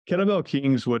Kettlebell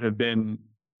Kings would have been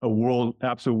a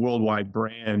absolute worldwide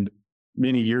brand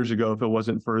many years ago if it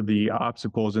wasn't for the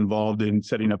obstacles involved in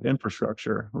setting up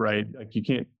infrastructure, right? Like you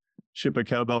can't ship a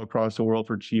kettlebell across the world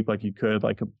for cheap like you could,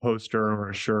 like a poster or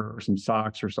a shirt or some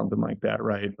socks or something like that,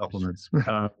 right? Supplements.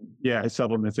 Uh, yeah,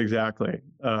 supplements, exactly.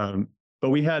 But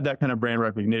we had that kind of brand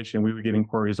recognition. We would get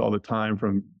inquiries all the time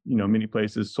from, many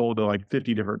places, sold to like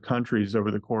 50 different countries over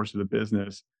the course of the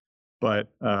business.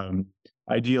 But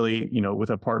ideally, with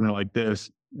a partner like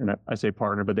this, and I say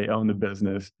partner, but they own the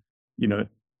business, you know,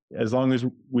 as long as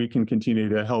we can continue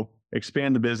to help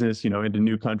expand the business, into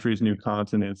new countries, new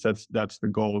continents, that's the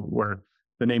goal, where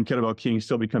the name Kettlebell King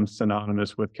still becomes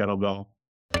synonymous with kettlebell.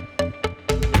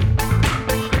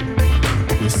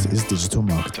 This is digital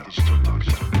marketing.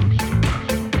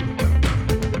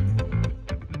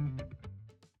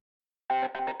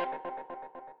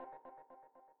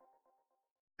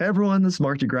 Hey everyone, this is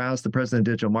Mark DeGrasse, the president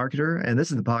of Digital Marketer, and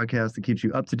this is the podcast that keeps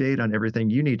you up to date on everything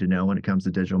you need to know when it comes to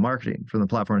digital marketing, from the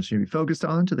platforms you should be focused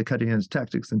on to the cutting-edge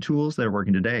tactics and tools that are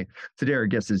working today. Today, our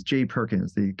guest is Jay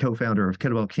Perkins, the co-founder of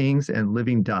Kettlebell Kings and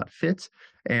Living.Fit,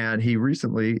 and he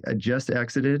recently just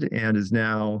exited and is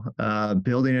now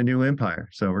building a new empire.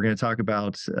 So we're going to talk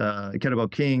about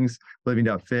Kettlebell Kings,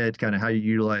 Living.Fit, kind of how you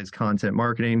utilize content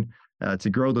marketing to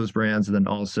grow those brands, and then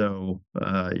also,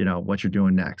 what you're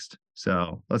doing next.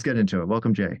 So let's get into it.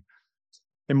 Welcome, Jay.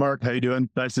 Hey, Mark, how you doing?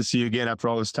 Nice to see you again after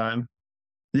all this time.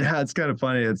 Yeah, it's kind of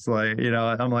funny. It's like,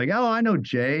 I'm like, oh, I know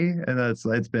Jay. And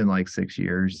it's been like 6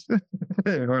 years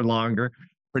or longer.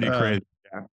 Pretty crazy.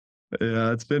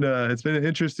 Yeah, it's been an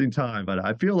interesting time, but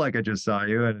I feel like I just saw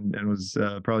you and was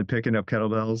probably picking up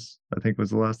kettlebells, I think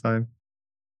was the last time.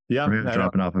 Yeah,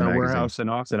 dropping off a warehouse in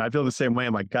Austin. I feel the same way.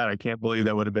 I'm like, God, I can't believe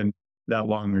that would have been that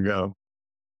long ago.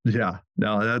 Yeah,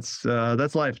 no, that's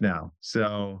life now.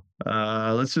 So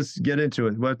let's just get into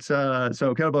it.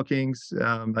 So Kettlebell Kings,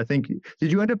 I think,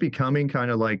 did you end up becoming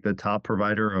kind of like the top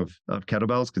provider of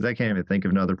kettlebells? Because I can't even think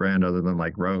of another brand other than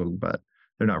like Rogue, but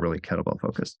they're not really kettlebell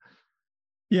focused.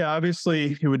 Yeah,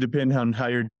 obviously it would depend on how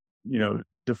you're,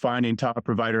 defining top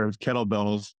provider of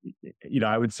kettlebells.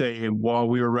 I would say while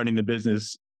we were running the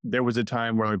business, there was a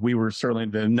time where we were certainly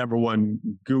the number one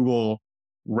Google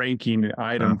ranking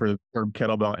item for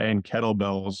kettlebell and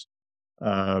kettlebells,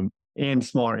 and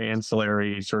smaller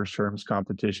ancillary search terms,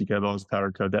 competition kettlebells,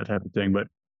 powder coat, that type of thing. But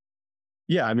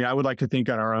yeah, I would like to think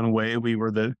on our own way, we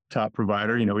were the top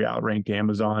provider. We outranked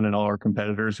Amazon and all our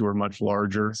competitors who were much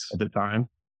larger at the time.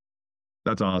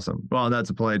 That's awesome. Well, that's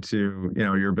a play to,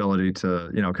 your ability to,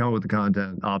 come up with the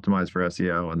content, optimize for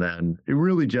SEO. And then it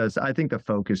really just, I think the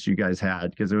focus you guys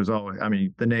had, because it was always,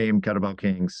 the name Kettlebell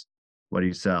Kings, what do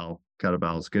you sell?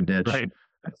 Kettlebells, good niche. Right.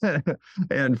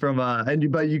 And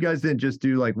but you guys didn't just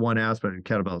do like one aspect of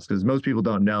kettlebells, because most people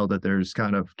don't know that there's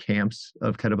kind of camps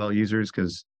of kettlebell users,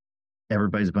 because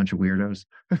everybody's a bunch of weirdos.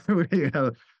 You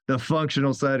have the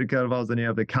functional side of kettlebells, then you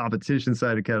have the competition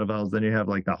side of kettlebells, then you have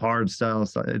like the hard style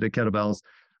side of kettlebells.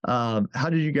 How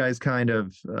did you guys kind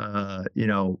of,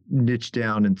 niche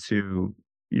down into,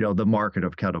 the market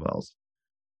of kettlebells?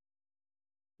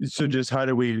 So just how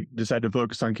did we decide to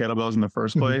focus on kettlebells in the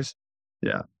first place?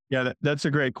 Yeah, that's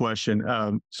a great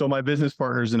question. So my business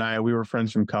partners and I, we were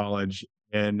friends from college,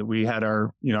 and we had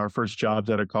our first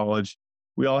jobs out of college.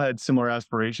 We all had similar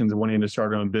aspirations of wanting to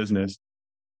start our own business.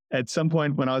 At some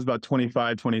point when I was about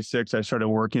 25, 26, I started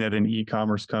working at an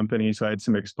e-commerce company. So I had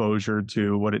some exposure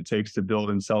to what it takes to build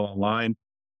and sell online.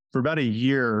 For about a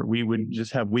year, we would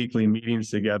just have weekly meetings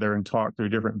together and talk through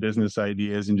different business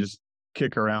ideas and just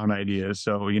kick around ideas.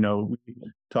 So, we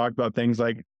talked about things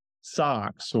like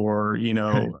socks or,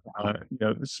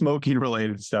 smoking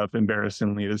related stuff,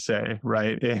 embarrassingly to say,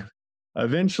 right? And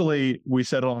eventually we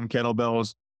settled on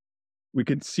kettlebells. We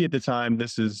could see at the time,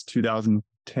 this is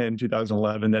 2010,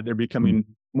 2011, that they're becoming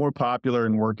more popular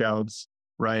in workouts,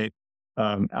 right?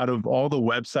 Out of all the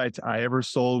websites I ever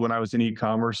sold when I was in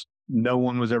e-commerce, no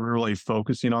one was ever really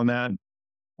focusing on that.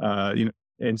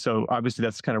 And so obviously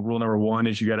that's kind of rule number one,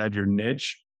 is you got to have your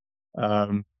niche.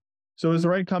 So it was the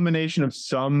right combination of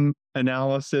some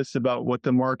analysis about what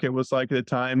the market was like at the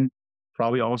time,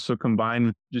 probably also combined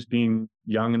with just being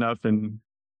young enough and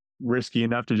risky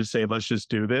enough to just say, let's just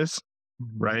do this.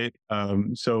 Right.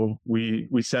 So we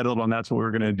settled on that's what we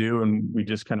were going to do. And we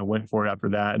just kind of went for it after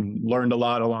that and learned a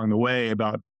lot along the way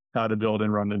about how to build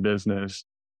and run the business,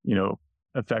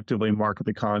 effectively market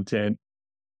the content,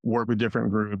 work with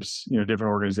different groups,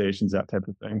 different organizations, that type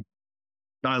of thing.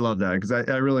 I love that, because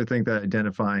I really think that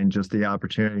identifying just the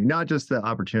opportunity, not just the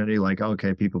opportunity like,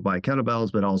 okay, people buy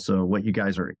kettlebells, but also what you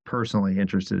guys are personally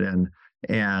interested in.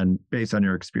 And based on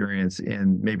your experience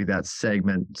in maybe that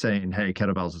segment, saying, hey,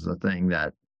 kettlebells is a thing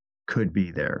that could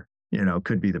be there,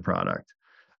 could be the product.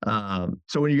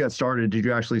 So when you got started, did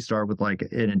you actually start with like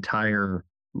an entire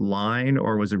line,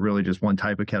 or was it really just one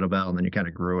type of kettlebell and then you kind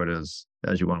of grew it as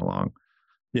you went along?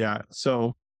 Yeah.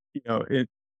 So, it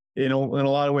in a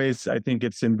lot of ways, I think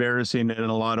it's embarrassing. And in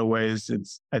a lot of ways,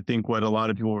 I think what a lot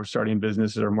of people who are starting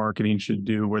businesses or marketing should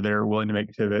do, where they're willing to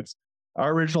make pivots.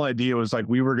 Our original idea was like,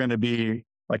 we were going to be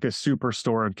like a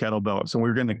superstore of kettlebells, and we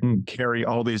were going to carry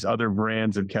all these other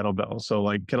brands of kettlebells. So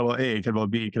like kettlebell A, kettlebell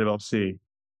B, kettlebell C,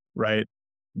 right?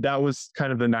 That was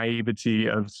kind of the naivety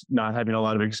of not having a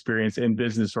lot of experience in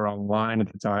business or online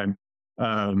at the time.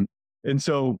 And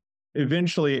so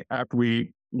eventually, after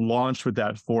we launched with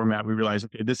that format, we realized,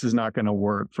 okay, this is not going to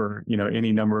work for,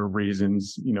 any number of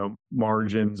reasons,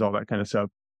 margins, all that kind of stuff.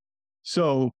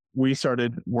 So we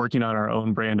started working on our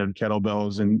own brand of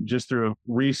kettlebells, and just through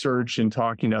research and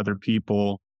talking to other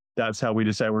people, that's how we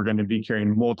decided we're going to be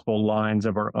carrying multiple lines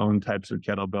of our own types of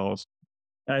kettlebells.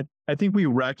 And I think we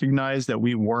recognized that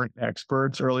we weren't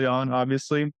experts early on,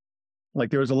 obviously. Like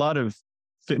there was a lot of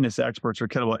fitness experts or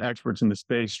kettlebell experts in the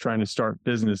space trying to start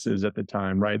businesses at the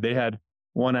time, right? They had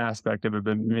one aspect of it,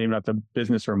 but maybe not the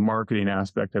business or marketing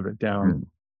aspect of it down.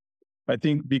 I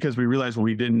think because we realized what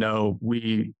we didn't know,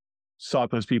 we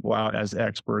sought those people out as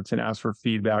experts and asked for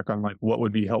feedback on like what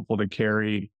would be helpful to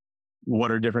carry,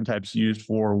 what are different types used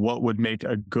for, what would make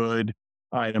a good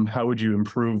item, how would you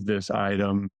improve this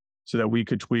item, so that we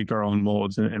could tweak our own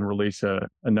molds and release a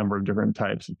number of different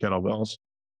types of kettlebells.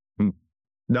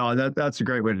 No, that's a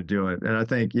great way to do it. And I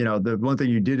think, the one thing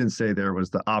you didn't say there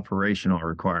was the operational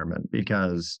requirement,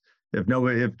 because if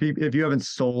you haven't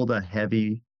sold a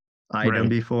heavy item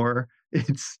before,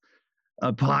 it's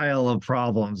a pile of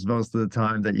problems most of the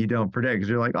time that you don't predict. Because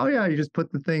you're like, oh yeah, you just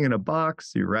put the thing in a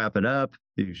box, you wrap it up,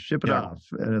 you ship it off.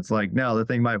 And it's like, no, the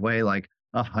thing might weigh like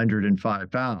 105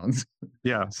 pounds.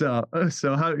 Yeah. So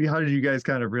how did you guys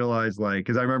kind of realize, like,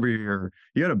 because I remember you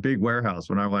had a big warehouse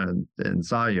when I went and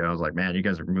saw you. I was like, man, you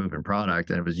guys are moving product,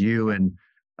 and it was you and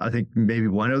I think maybe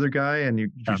one other guy, and you're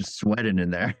just sweating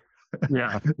in there.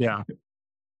 Yeah.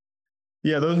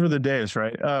 Those were the days,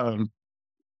 right?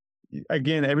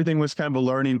 Again, everything was kind of a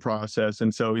learning process.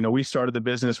 And so, we started the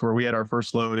business where we had our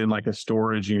first load in like a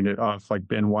storage unit off like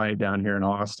Ben White down here in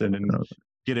Austin, and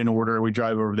get an order. We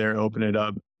drive over there, open it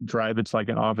up, drive it to like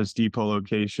an Office Depot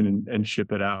location and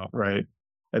ship it out. Right.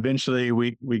 Eventually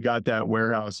we got that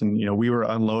warehouse, and, we were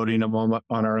unloading them on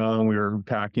our own. We were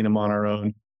packing them on our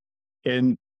own.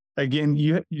 And again,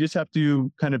 you just have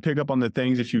to kind of pick up on the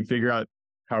things that you figure out,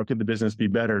 how could the business be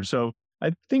better? So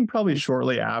I think probably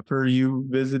shortly after you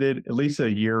visited, at least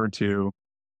a year or two,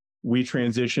 we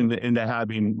transitioned into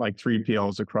having like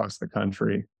 3PLs across the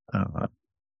country.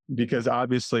 Because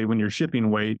obviously when you're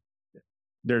shipping weight,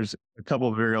 there's a couple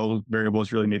of variables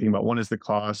you really need to think about. One is the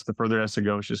cost. The further it has to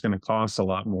go, it's just going to cost a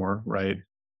lot more, right?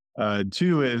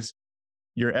 Two is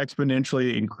you're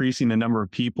exponentially increasing the number of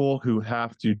people who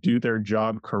have to do their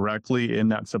job correctly in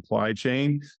that supply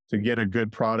chain to get a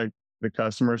good product to the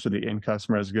customer, so the end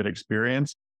customer has a good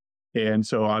experience. And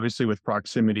so obviously with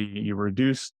proximity, you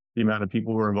reduce the amount of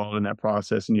people who are involved in that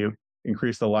process, and you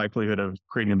increase the likelihood of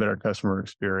creating a better customer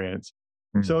experience.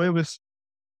 So it was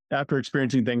after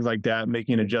experiencing things like that,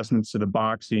 making adjustments to the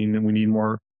boxing, and we need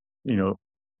more,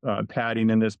 padding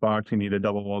in this box. We need a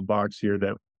double walled box here,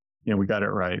 that, we got it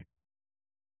right.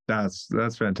 That's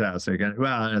fantastic. And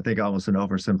well, I think almost an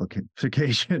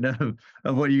oversimplification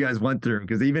of what you guys went through,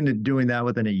 because even doing that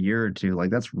within a year or two,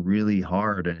 like that's really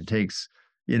hard. And it takes,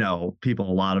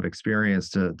 people a lot of experience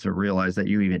to realize that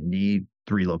you even need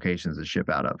 3 locations to ship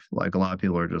out of. Like a lot of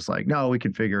people are just like, no, we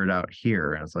can figure it out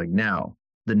here. And it's like, no,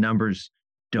 the numbers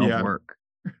don't work.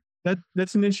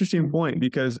 That's an interesting point,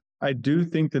 because I do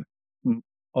think that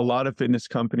a lot of fitness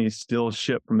companies still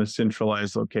ship from a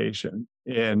centralized location.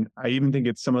 And I even think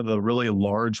it's some of the really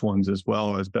large ones as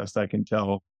well, as best I can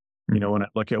tell, when I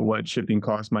look at what shipping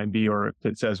costs might be, or if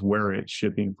it says where it's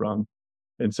shipping from.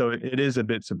 And so it is a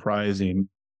bit surprising.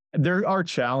 There are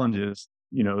challenges,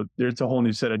 there's a whole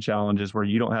new set of challenges where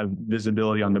you don't have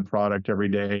visibility on the product every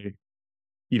day.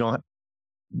 You don't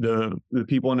the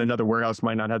people in another warehouse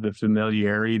might not have the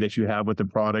familiarity that you have with the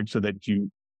product, so that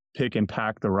you pick and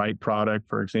pack the right product,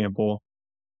 for example.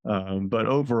 But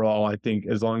overall, I think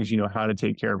as long as you know how to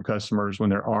take care of customers when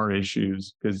there are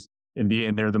issues, because in the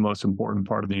end, they're the most important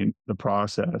part of the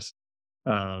process,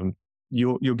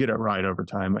 you'll get it right over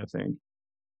time, I think.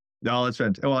 No, that's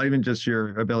fantastic. Well, even just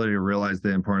your ability to realize the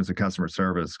importance of customer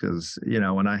service. Because,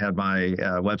 when I had my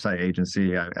website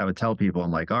agency, I would tell people,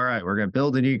 I'm like, all right, we're going to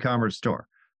build an e-commerce store.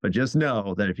 But just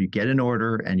know that if you get an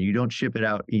order and you don't ship it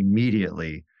out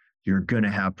immediately, you're going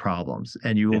to have problems,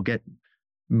 and you will get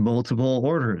multiple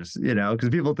orders, because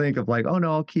people think of like, oh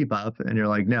no, I'll keep up. And you're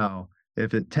like, no,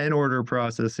 if 10 order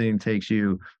processing takes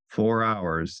you 4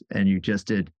 hours and you just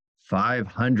did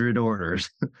 500 orders,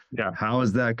 Yeah. how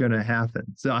is that going to happen?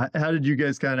 So how did you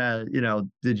guys kind of,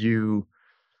 did you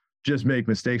just make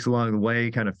mistakes along the way,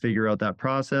 kind of figure out that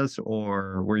process,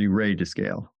 or were you ready to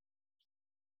scale?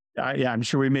 Yeah, I'm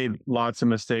sure we made lots of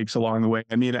mistakes along the way.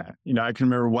 I mean, I can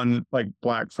remember one like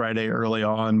Black Friday early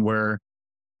on where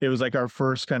it was like our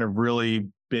first kind of really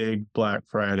big Black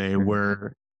Friday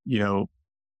where,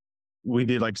 we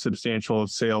did like substantial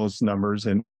sales numbers,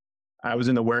 and I was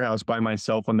in the warehouse by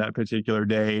myself on that particular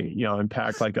day, and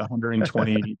packed like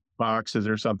 120 boxes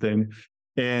or something.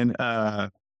 And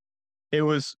it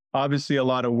was obviously a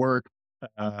lot of work,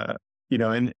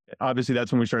 and obviously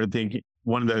that's when we started thinking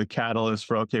one of the catalysts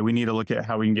for, okay, we need to look at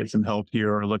how we can get some help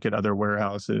here or look at other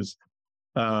warehouses.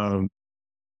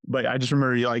 But I just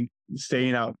remember like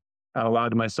staying out loud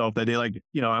to myself that day, like,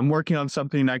 I'm working on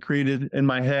something I created in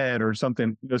my head or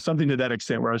something, something to that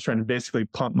extent where I was trying to basically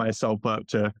pump myself up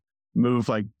to move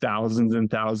like thousands and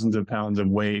thousands of pounds of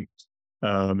weight,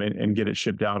 and get it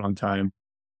shipped out on time.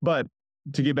 But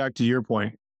to get back to your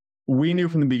point, we knew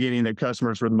from the beginning that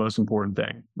customers were the most important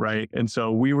thing, right? And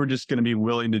so we were just going to be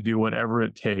willing to do whatever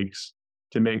it takes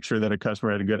to make sure that a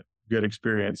customer had a good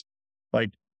experience.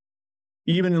 Like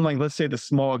even in like, let's say the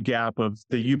small gap of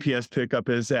the UPS pickup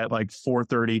is at like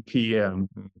 4:30 p.m.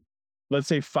 Let's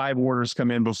say 5 orders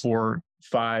come in before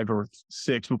 5 or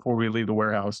 6 before we leave the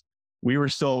warehouse. We were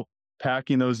still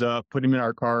packing those up, putting them in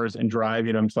our cars and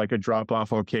driving them to like a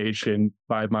drop-off location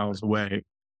 5 miles away.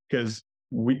 Because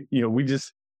we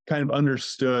just kind of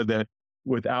understood that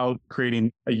without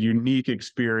creating a unique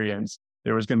experience,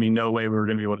 there was going to be no way we were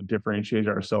going to be able to differentiate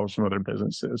ourselves from other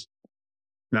businesses.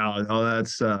 No,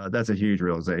 that's a huge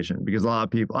realization, because a lot of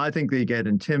people, I think they get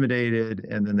intimidated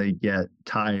and then they get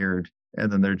tired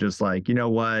and then they're just like, you know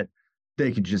what,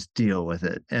 they could just deal with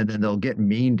it. And then they'll get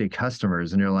mean to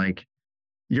customers and you're like,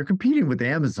 you're competing with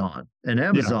Amazon, and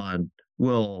Amazon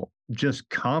will just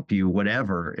comp you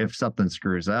whatever if something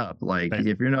screws up. Like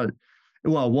if you're not,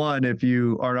 well, one, if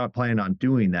you are not planning on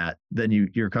doing that, then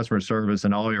your customer service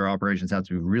and all your operations have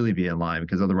to really be in line,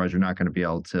 because otherwise you're not going to be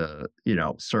able to,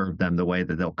 serve them the way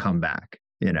that they'll come back,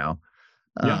 And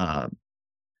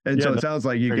so it sounds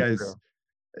like you guys,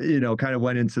 kind of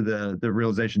went into the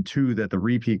realization too, that the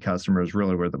repeat customer is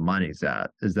really where the money's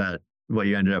at. Is that what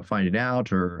you ended up finding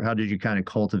out, or how did you kind of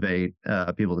cultivate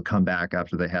people to come back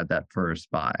after they had that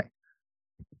first buy?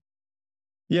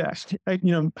 Yes.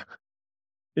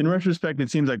 In retrospect,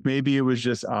 it seems like maybe it was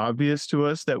just obvious to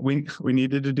us that we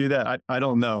needed to do that. I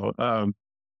don't know.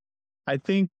 I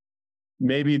think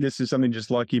maybe this is something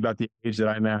just lucky about the age that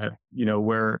I'm at,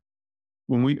 where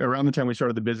around the time we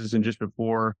started the business and just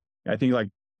before, I think like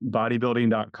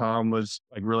bodybuilding.com was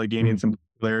like really gaining some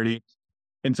popularity.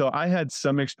 And so I had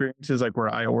some experiences like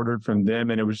where I ordered from them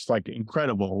and it was just like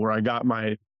incredible, where I got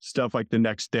my stuff like the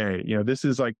next day. This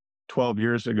is like 12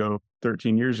 years ago,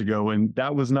 13 years ago, and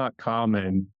that was not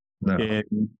common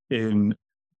in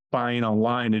buying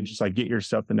online and just like get your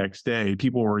stuff the next day.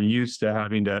 People were used to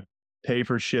having to pay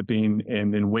for shipping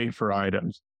and then wait for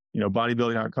items.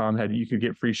 Bodybuilding.com you could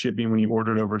get free shipping when you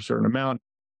ordered over a certain amount,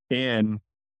 and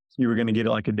you were going to get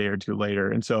it like a day or two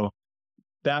later. And so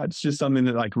that's just something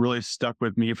that like really stuck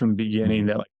with me from the beginning,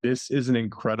 that like this is an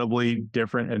incredibly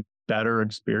different and better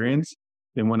experience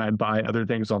than when I buy other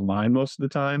things online most of the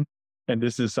time. And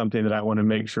this is something that I want to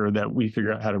make sure that we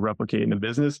figure out how to replicate in the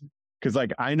business. Because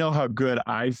like I know how good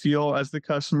I feel as the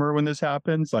customer when this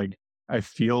happens. Like I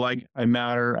feel like I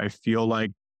matter. I feel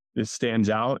like this stands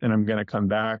out and I'm going to come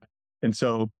back. And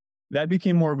so that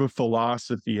became more of a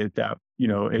philosophy at that,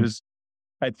 it was,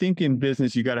 I think in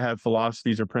business, you got to have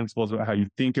philosophies or principles about how you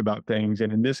think about things.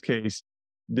 And in this case,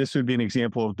 this would be an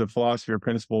example of the philosophy or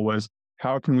principle was,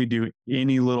 how can we do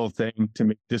any little thing to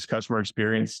make this customer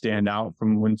experience stand out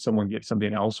from when someone gets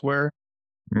something elsewhere?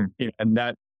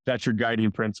 And that's your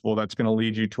guiding principle. That's going to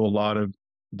lead you to a lot of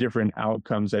different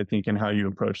outcomes, I think, in how you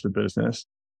approach the business.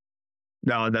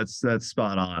 No, that's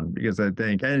spot on, because I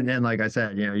think, and like I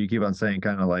said, you keep on saying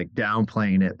kind of like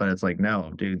downplaying it, but it's like,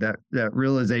 no, dude, that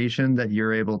realization that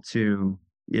you're able to,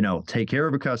 take care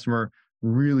of a customer,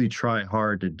 really try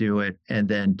hard to do it, and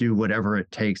then do whatever it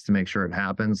takes to make sure it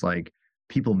happens. Like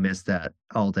people miss that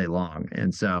all day long.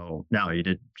 And so no, you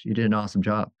did an awesome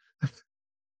job.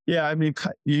 Yeah. I mean,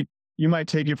 you might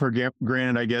take it for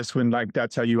granted, I guess, when like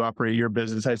that's how you operate your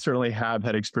business. I certainly have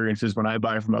had experiences when I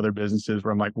buy from other businesses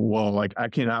where I'm like, whoa, like I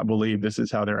cannot believe this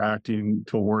is how they're acting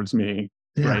towards me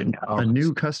right now. A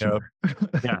new customer.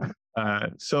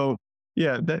 So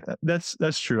yeah,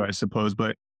 that's true, I suppose.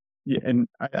 But Yeah, and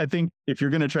I think if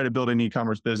you're going to try to build an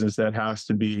e-commerce business, that has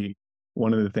to be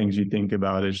one of the things you think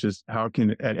about is just how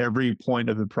can, at every point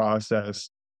of the process,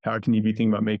 how can you be thinking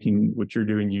about making what you're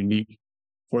doing unique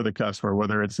for the customer,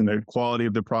 whether it's in the quality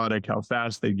of the product, how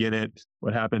fast they get it,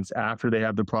 what happens after they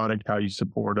have the product, how you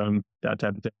support them, that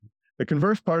type of thing. The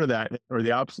converse part of that, or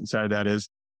the opposite side of that, is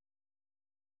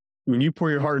when you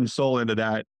pour your heart and soul into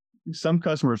that, some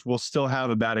customers will still have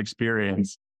a bad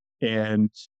experience, and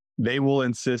they will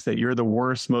insist that you're the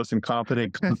worst, most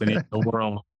incompetent company in the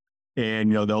world.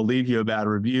 And, they'll leave you a bad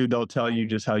review. They'll tell you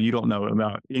just how you don't know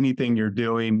about anything you're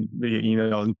doing,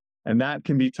 and that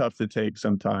can be tough to take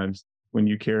sometimes when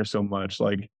you care so much,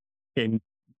 and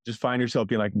just find yourself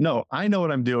being like, no, I know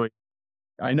what I'm doing.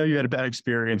 I know you had a bad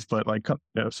experience, but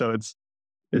so it's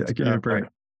give me a break.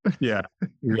 Yeah,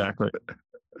 exactly.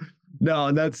 No,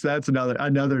 and that's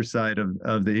another side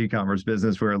of the e-commerce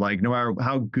business where, like, no matter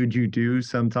how good you do,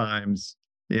 sometimes,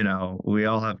 we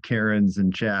all have Karens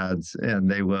and Chads, and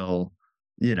they will,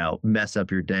 mess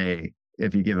up your day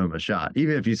if you give them a shot.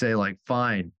 Even if you say, like,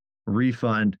 fine,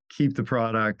 refund, keep the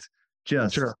product,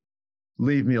 just Sure.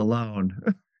 leave me alone.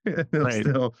 They'll Right.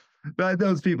 still, but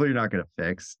those people you're not going to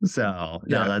fix. So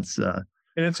Yeah. no, that's And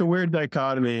it's a weird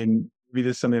dichotomy, and maybe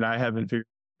this is something I haven't figured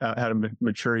out how to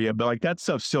mature yet, but that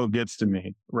stuff still gets to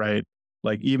me, right?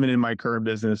 Even in my current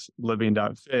business,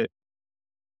 Living.fit,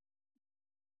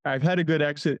 I've had a good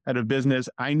exit out of business.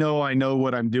 I know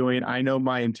what I'm doing. I know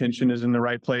my intention is in the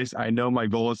right place. I know my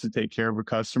goal is to take care of a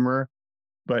customer.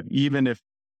 But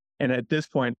and at this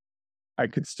point, I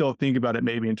could still think about it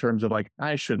maybe in terms of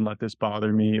I shouldn't let this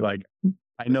bother me.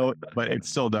 I know, but it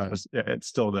still does. It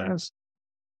still does.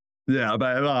 Yeah,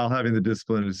 but while having the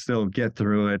discipline to still get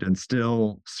through it and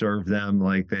still serve them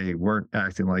like they weren't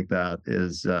acting like that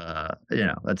is,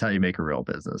 that's how you make a real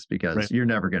business, because Right. you're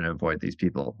never going to avoid these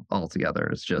people altogether.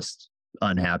 It's just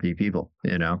unhappy people.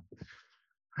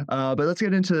 But let's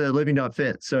get into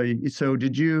Living.fit. So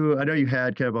did you? I know you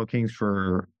had Kettlebell Kings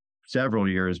for several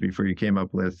years before you came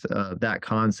up with that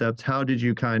concept. How did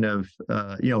you kind of,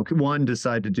 one,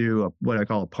 decide to do what I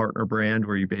call a partner brand,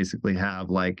 where you basically have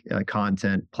like a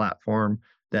content platform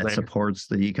that Right. supports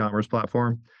the e-commerce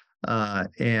platform?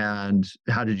 And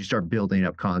how did you start building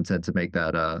up content to make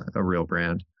that a real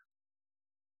brand?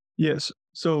 Yes.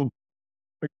 So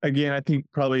again, I think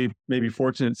probably maybe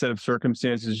fortunate set of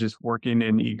circumstances, just working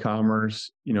in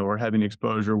e-commerce, or having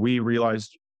exposure. We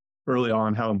realized early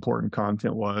on how important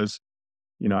content was.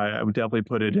 I would definitely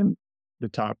put it in the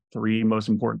top 3 most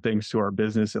important things to our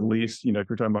business, at least, if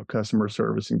you're talking about customer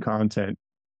service and content,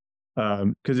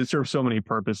 because it serves so many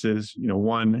purposes.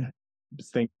 One,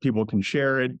 think people can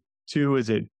share it. 2 is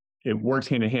it works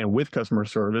hand in hand with customer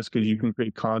service, because you can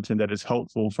create content that is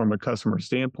helpful from a customer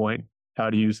standpoint,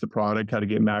 how to use the product, how to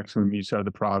get maximum use out of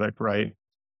the product, right?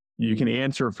 You can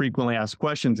answer frequently asked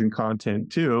questions in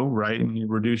content too, right? And you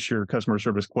reduce your customer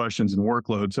service questions and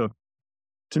workload. So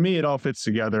to me, it all fits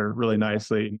together really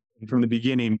nicely. And from the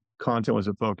beginning, content was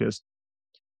a focus.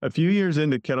 A few years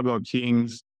into Kettlebell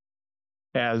Kings,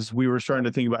 as we were starting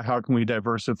to think about how can we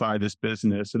diversify this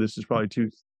business. So this is probably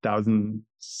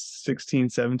 2016,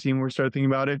 17, we started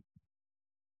thinking about it.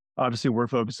 Obviously, we're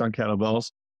focused on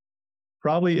kettlebells.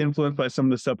 Probably influenced by some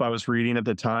of the stuff I was reading at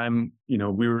the time.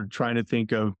 We were trying to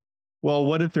think of, well,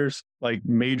 what if there's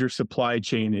major supply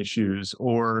chain issues,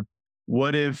 or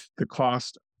what if the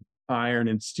cost of iron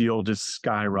and steel just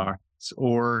skyrockets,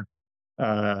 or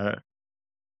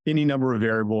any number of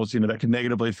variables, that could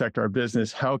negatively affect our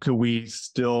business. How could we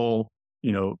still,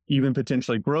 even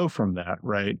potentially grow from that,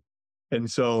 right? And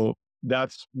so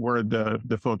that's where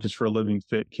the focus for Living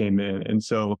Fit came in. And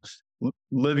so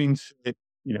Living Fit,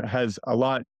 has a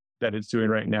lot that it's doing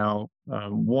right now.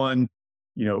 One,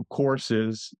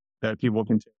 courses that people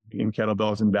can take in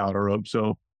kettlebells and battle ropes.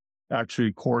 So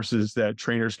actually courses that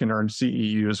trainers can earn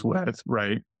CEUs with,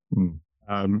 right?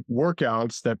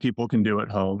 Workouts that people can do at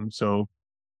home. So,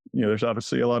 there's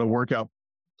obviously a lot of workout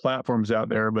platforms out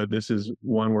there, but this is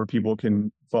one where people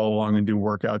can follow along and do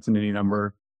workouts in any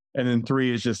number. And then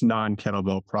 3 is just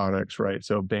non-kettlebell products, right?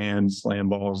 So bands, slam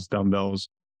balls, dumbbells,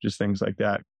 just things like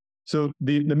that. So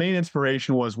the main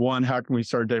inspiration was, one, how can we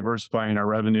start diversifying our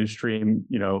revenue stream?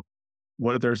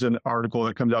 What if there's an article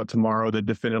that comes out tomorrow that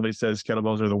definitively says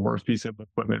kettlebells are the worst piece of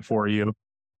equipment for you?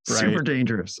 Right? Super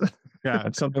dangerous. Yeah,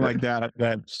 something like that.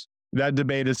 That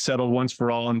debate is settled once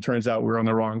for all, and turns out we're on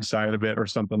the wrong side of it, or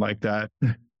something like that.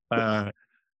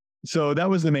 So that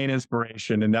was the main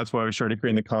inspiration, and that's why we started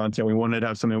creating the content. We wanted to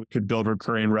have something we could build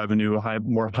recurring revenue,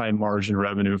 more high margin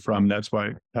revenue from. That's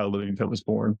why how Living Fit was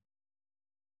born.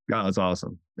 Oh, that's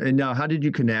awesome. And now, how did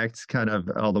you connect kind of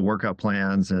all the workout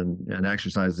plans and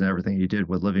exercises and everything you did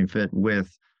with Living Fit with,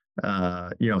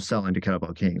 selling to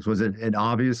Kettlebell Kings? Was it an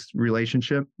obvious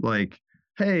relationship? Like,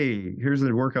 hey, here's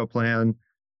the workout plan.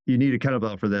 You need a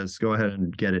kettlebell for this. Go ahead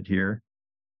and get it here.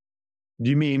 Do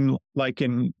you mean like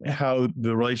in how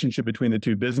the relationship between the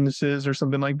two businesses or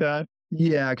something like that?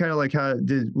 Yeah, kind of like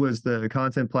was the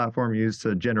content platform used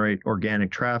to generate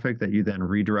organic traffic that you then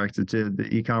redirected to the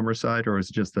e-commerce site, or was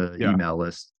it just the Yeah. email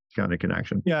list kind of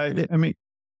connection? Yeah. I mean,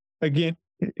 again,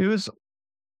 it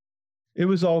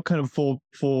was all kind of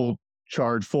full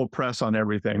charge, full press on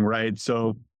everything, right?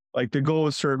 So like the goal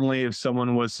is certainly if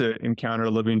someone was to encounter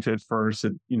Living Fit first,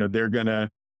 they're gonna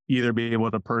either be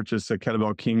able to purchase a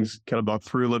Kettlebell Kings kettlebell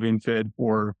through Living Fit,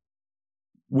 or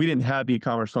we didn't have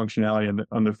e-commerce functionality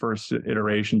on the first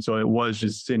iteration. So it was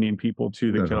just sending people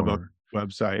to the kettlebell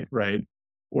website, right?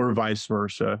 Or vice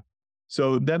versa.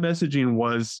 So that messaging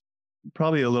was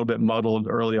probably a little bit muddled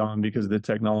early on because of the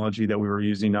technology that we were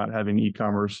using, not having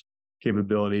e-commerce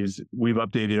capabilities. We've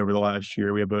updated over the last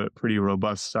year. We have a pretty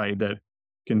robust site that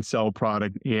can sell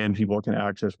product and people can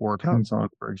access workouts on,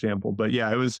 for example. But yeah,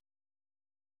 it was,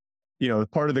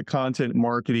 part of the content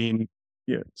marketing.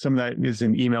 Yeah, some of that is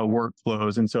in email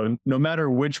workflows. And so no matter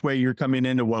which way you're coming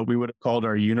into what we would have called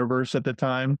our universe at the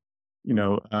time,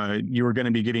 you were going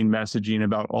to be getting messaging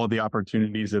about all the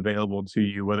opportunities available to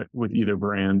you with either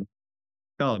brand.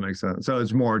 Oh, that makes sense. So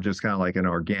it's more just kind of like an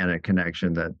organic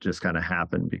connection that just kind of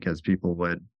happened because people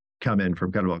would come in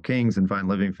from Kettlebell Kings and find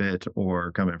Living Fit,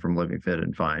 or come in from Living Fit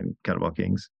and find Kettlebell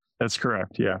Kings. That's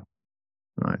correct. Yeah.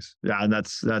 Nice. Yeah. And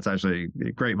that's actually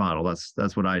a great model.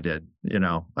 That's what I did,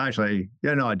 actually,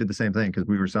 I did the same thing because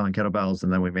we were selling kettlebells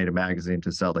and then we made a magazine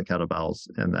to sell the kettlebells.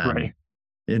 And then, right.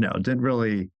 Didn't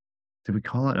really, did we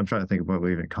call it? I'm trying to think of what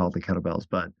we even called the kettlebells,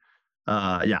 but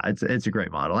it's a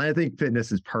great model. And I think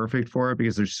fitness is perfect for it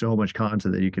because there's so much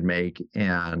content that you can make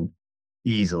and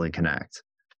easily connect.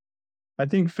 I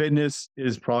think fitness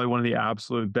is probably one of the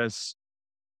absolute best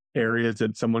areas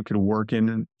that someone could work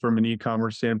in from an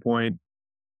e-commerce standpoint.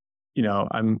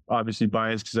 I'm obviously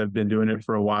biased because I've been doing it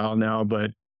for a while now,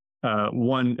 but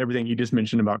one, everything you just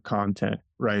mentioned about content,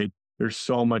 right? There's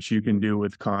so much you can do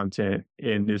with content,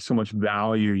 and there's so much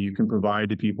value you can provide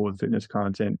to people with fitness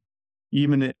content.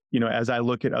 Even, as I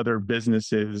look at other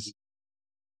businesses,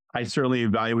 I certainly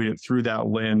evaluate it through that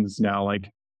lens now. Like,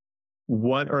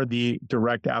 what are the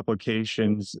direct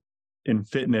applications in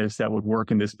fitness that would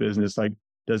work in this business? Like,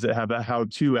 does it have a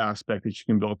how-to aspect that you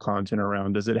can build content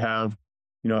around? Does it have,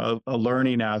 a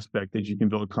learning aspect that you can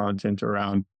build content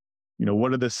around?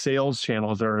 What are the sales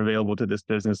channels that are available to this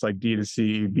business, like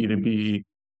D2C, B2B?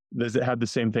 Does it have the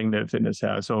same thing that fitness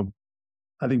has? So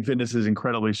I think fitness is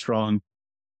incredibly strong.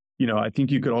 I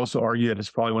think you could also argue that it's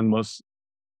probably one of the most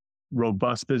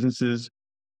robust businesses,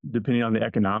 depending on the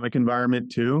economic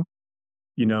environment too.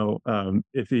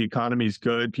 If the economy is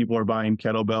good, people are buying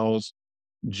kettlebells,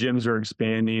 gyms are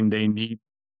expanding, they need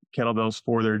kettlebells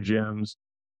for their gyms.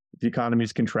 If the economy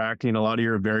is contracting, a lot of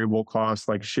your variable costs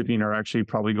like shipping are actually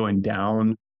probably going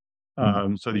down,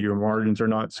 so that your margins are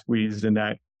not squeezed in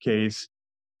that case.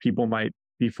 People might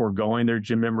be foregoing their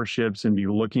gym memberships and be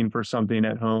looking for something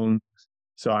at home.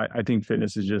 So I think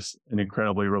fitness is just an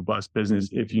incredibly robust business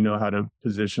if you know how to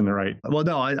position the right. Well,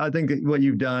 no, I think what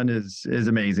you've done is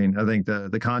amazing. I think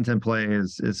the content play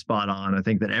is spot on. I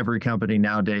think that every company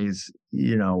nowadays,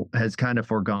 has kind of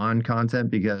foregone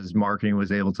content because marketing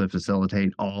was able to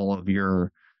facilitate all of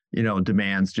your,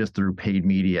 demands just through paid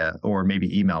media or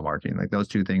maybe email marketing. Like those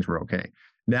two things were okay.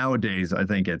 Nowadays, I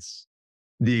think it's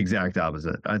the exact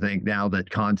opposite. I think now that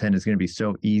content is going to be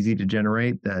so easy to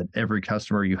generate that every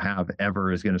customer you have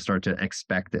ever is going to start to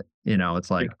expect it.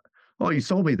 It's like, oh, you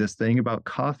sold me this thing about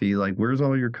coffee. Like, where's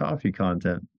all your coffee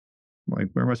content? Like,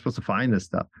 where am I supposed to find this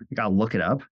stuff? You got to look it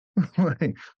up.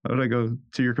 Like, how would I go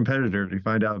to your competitor to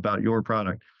find out about your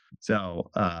product?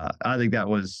 So I think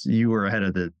you were ahead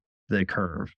of the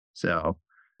curve. So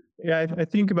yeah, I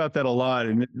think about that a lot.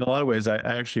 And in a lot of ways, I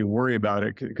actually worry about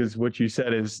it because what you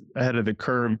said is ahead of the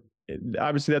curve.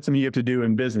 Obviously, that's something you have to do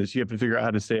in business. You have to figure out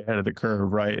how to stay ahead of the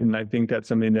curve, right? And I think that's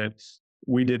something that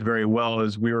we did very well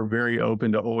is we were very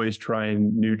open to always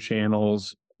trying new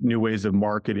channels, new ways of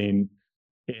marketing.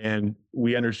 And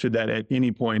we understood that at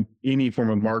any point, any form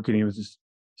of marketing was just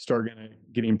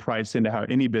getting priced into how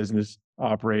any business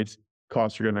operates,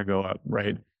 costs are going to go up,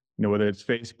 right? Whether it's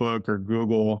Facebook or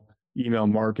Google, email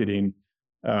marketing,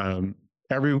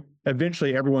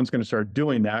 eventually everyone's going to start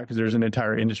doing that because there's an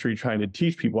entire industry trying to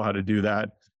teach people how to do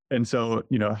that. And so,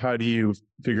 how do you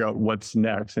figure out what's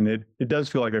next? And it does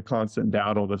feel like a constant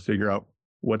battle to figure out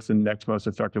what's the next most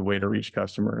effective way to reach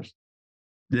customers.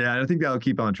 Yeah, I think that'll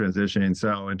keep on transitioning.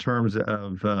 So in terms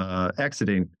of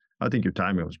exiting, I think your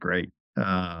timing was great.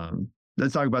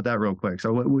 Let's talk about that real quick.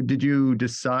 So did you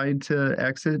decide to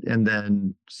exit and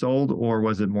then sold, or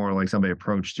was it more like somebody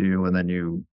approached you and then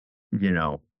you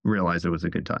realized it was a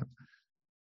good time?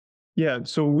 Yeah,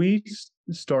 so we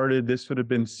started, this would have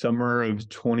been summer of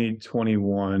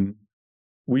 2021.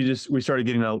 We started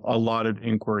getting a lot of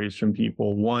inquiries from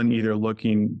people, one either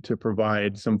looking to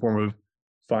provide some form of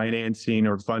financing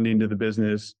or funding to the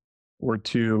business, or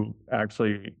two,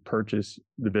 actually purchase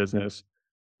the business.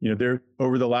 There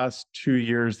over the last 2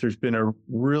 years, there's been a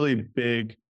really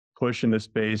big push in the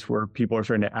space where people are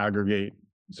trying to aggregate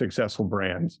successful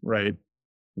brands, right?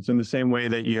 It's in the same way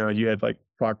that you had like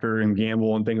Procter and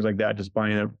Gamble and things like that, just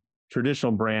buying up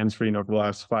traditional brands for the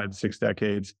last 5 to 6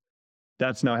 decades.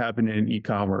 That's now happening in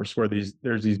e-commerce, where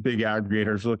there's these big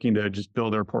aggregators looking to just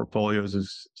build their portfolios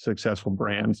as successful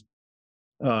brands.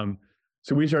 So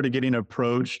we started getting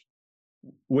approached.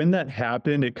 When that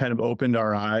happened, it kind of opened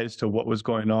our eyes to what was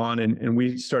going on, and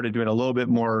we started doing a little bit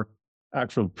more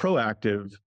actual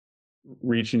proactive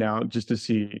reaching out just to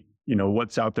see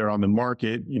what's out there on the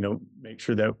market, make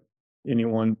sure that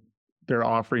anyone, they're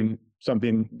offering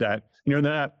something that they're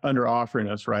not under offering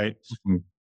us, right? Mhm.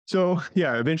 So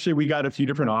yeah, eventually we got a few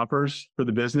different offers for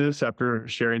the business after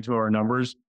sharing some of our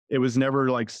numbers. It was never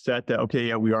like set that, okay,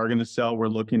 yeah, we are going to sell, we're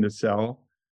looking to sell.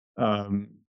 um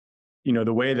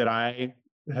the way that I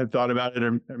had thought about it,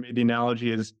 or made the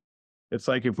analogy, is it's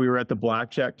like if we were at the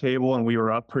blackjack table and we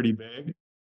were up pretty big.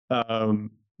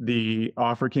 The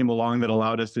offer came along that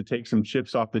allowed us to take some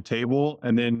chips off the table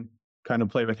and then kind of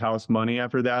play with house money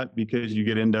after that, because you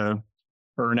get into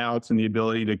earnouts and the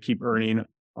ability to keep earning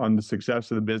on the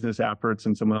success of the business after it's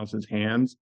in someone else's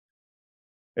hands.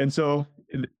 And so,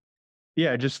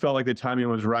 yeah, it just felt like the timing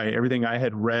was right. Everything I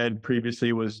had read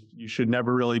previously was you should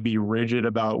never really be rigid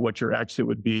about what your exit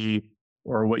would be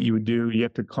or what you would do. You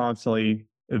have to constantly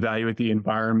evaluate the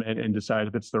environment and decide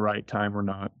if it's the right time or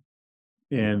not.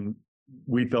 And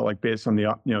we felt like, based on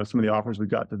some of the offers we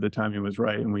got, that the timing was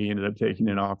right, and we ended up taking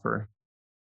an offer.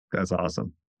 That's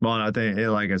awesome. Well, and I think,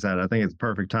 like I said, I think it's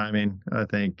perfect timing. I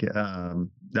think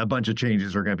a bunch of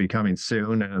changes are going to be coming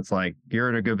soon, and it's like you're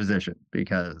in a good position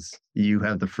because you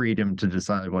have the freedom to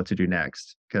decide what to do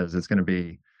next, because it's going to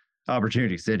be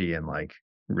Opportunity City in like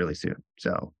really soon.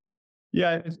 So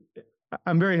Yeah,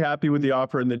 I'm very happy with the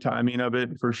offer and the timing of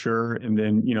it, for sure. And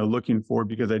then, looking forward,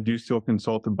 because I do still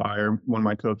consult the buyer, one of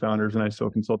my co-founders and I still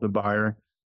consult the buyer.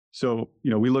 So,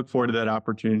 we look forward to that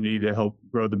opportunity to help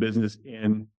grow the business.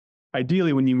 And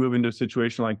ideally, when you move into a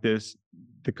situation like this,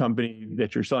 the company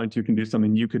that you're selling to can do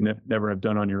something you could never have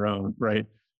done on your own, right?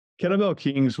 Kettlebell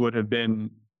Kings would have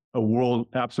been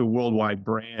absolute worldwide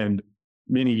brand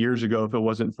many years ago if it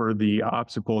wasn't for the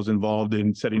obstacles involved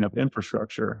in setting up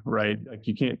infrastructure, right? Like,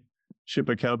 you can't ship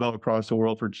a kettlebell across the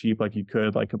world for cheap like you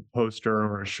could, like a poster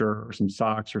or a shirt or some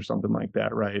socks or something like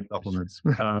that, right? supplements.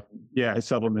 Yeah,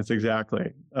 supplements,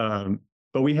 exactly.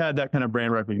 But we had that kind of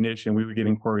brand recognition. We would get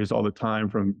inquiries all the time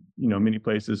from many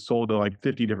places, sold to like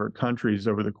 50 different countries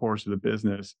over the course of the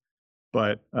business.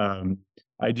 But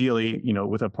ideally,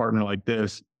 with a partner like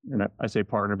this, and I say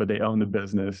partner, but they own the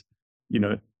business, you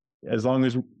know, as long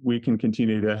as we can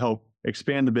continue to help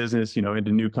expand the business,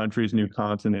 into new countries, new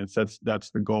continents, that's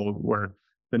the goal, where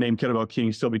the name Kettlebell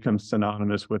King still becomes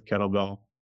synonymous with kettlebell.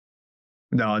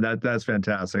 No, that's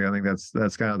fantastic. I think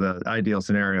that's kind of the ideal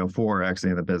scenario for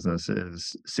exiting the business,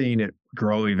 is seeing it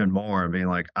grow even more and being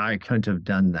like, I couldn't have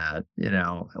done that,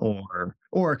 or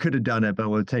I could have done it, but it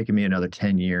would have taken me another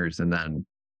 10 years, and then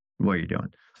what are you doing?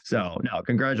 So no,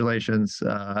 congratulations.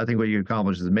 I think what you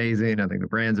accomplished is amazing. I think the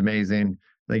brand's amazing.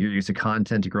 I think your use of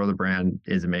content to grow the brand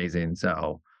is amazing.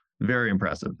 So very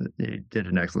impressive. You did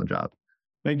an excellent job.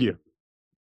 Thank you.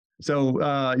 So,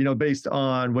 based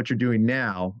on what you're doing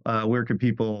now, where can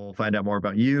people find out more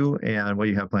about you and what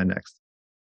you have planned next?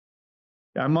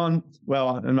 I'm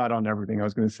not on everything. I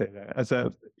was going to say that. I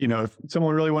said, if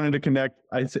someone really wanted to connect,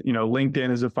 I said,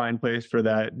 LinkedIn is a fine place for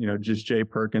that. Just Jay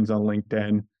Perkins on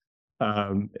LinkedIn.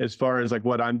 As far as like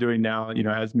what I'm doing now,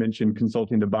 as mentioned,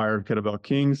 consulting the buyer of Kettlebell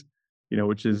Kings,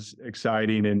 which is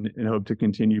exciting, and hope to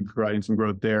continue providing some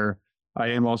growth there. I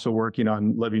am also working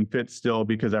on Living Fit still,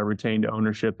 because I retained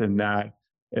ownership in that.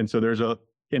 And so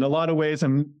in a lot of ways,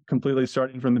 I'm completely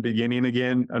starting from the beginning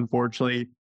again. Unfortunately,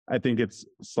 I think it's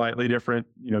slightly different,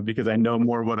 because I know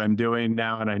more what I'm doing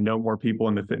now and I know more people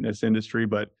in the fitness industry.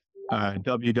 But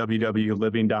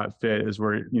www.living.fit is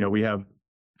where, we have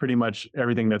pretty much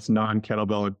everything that's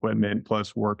non-kettlebell equipment,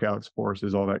 plus workouts,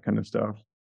 forces, all that kind of stuff.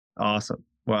 Awesome.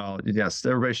 Well, yes,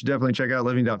 everybody should definitely check out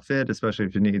living.fit, especially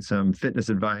if you need some fitness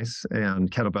advice and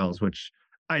kettlebells, which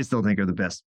I still think are the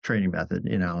best training method.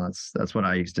 That's what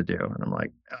I used to do. And I'm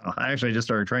like, oh, I actually just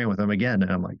started training with them again.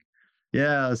 And I'm like,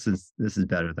 yeah, this is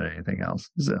better than anything else.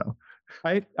 So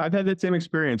I've had that same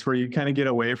experience where you kind of get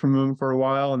away from them for a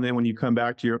while, and then when you come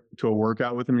back to a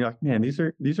workout with them, you're like, man, these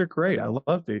are great. I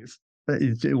love these.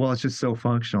 It's just so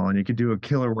functional, and you could do a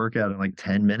killer workout in like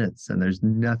 10 minutes, and there's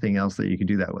nothing else that you could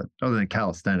do that with other than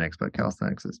calisthenics. But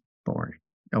calisthenics is boring.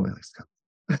 Nobody likes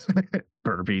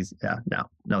burpees. Yeah,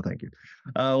 no, thank you.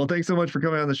 Well, thanks so much for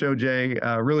coming on the show, Jay.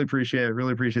 Really appreciate it.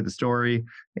 Really appreciate the story,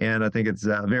 and I think it's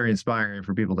very inspiring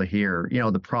for people to hear.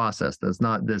 The process that's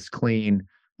not this clean.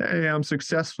 Hey, I'm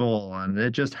successful and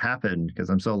it just happened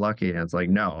because I'm so lucky. And it's like,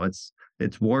 no,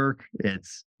 it's work.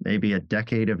 It's maybe a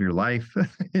decade of your life.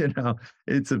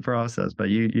 It's a process, but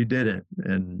you did it,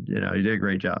 and you did a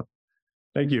great job.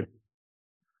 Thank you.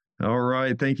 All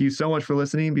right. Thank you so much for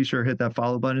listening. Be sure to hit that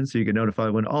follow button so you get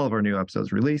notified when all of our new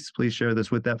episodes release. Please share this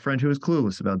with that friend who is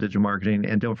clueless about digital marketing.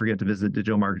 And don't forget to visit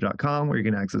digitalmarketer.com, where you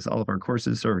can access all of our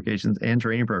courses, certifications, and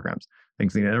training programs.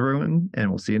 Thanks again, everyone, and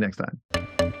we'll see you next time.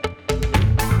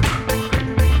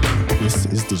 This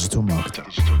is Digital Marketer.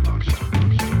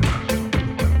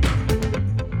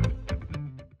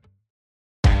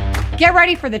 Get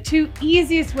ready for the 2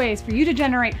 easiest ways for you to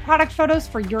generate product photos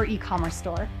for your e-commerce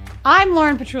store. I'm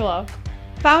Lauren Petrullo,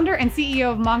 founder and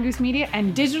CEO of Mongoose Media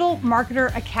and Digital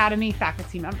Marketer Academy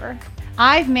faculty member.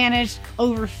 I've managed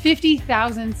over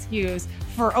 50,000 SKUs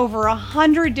for over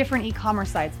 100 different e-commerce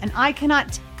sites, and I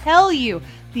cannot tell you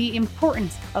the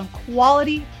importance of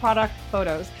quality product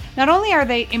photos. Not only are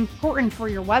they important for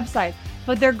your website,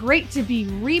 but they're great to be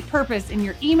repurposed in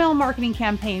your email marketing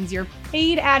campaigns, your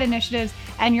paid ad initiatives,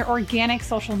 and your organic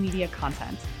social media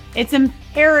content. It's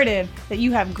imperative that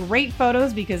you have great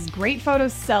photos because great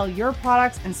photos sell your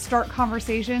products and start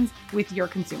conversations with your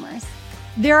consumers.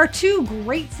 There are 2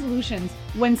 great solutions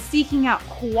when seeking out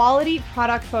quality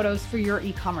product photos for your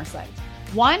e-commerce site.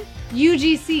 1,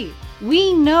 UGC.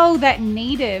 We know that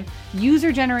native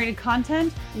user-generated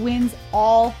content wins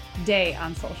all day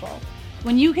on social.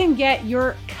 When you can get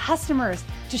your customers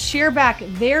to share back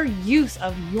their use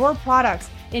of your products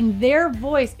in their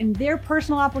voice, in their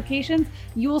personal applications,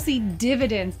 you will see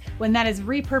dividends when that is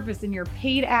repurposed in your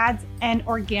paid ads and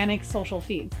organic social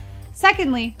feeds.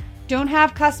 Secondly, don't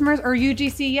have customers or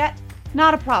UGC yet?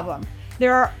 Not a problem.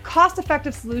 There are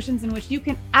cost-effective solutions in which you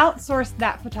can outsource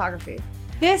that photography.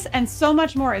 This and so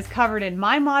much more is covered in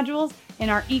my modules in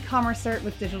our e-commerce cert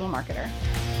with Digital Marketer.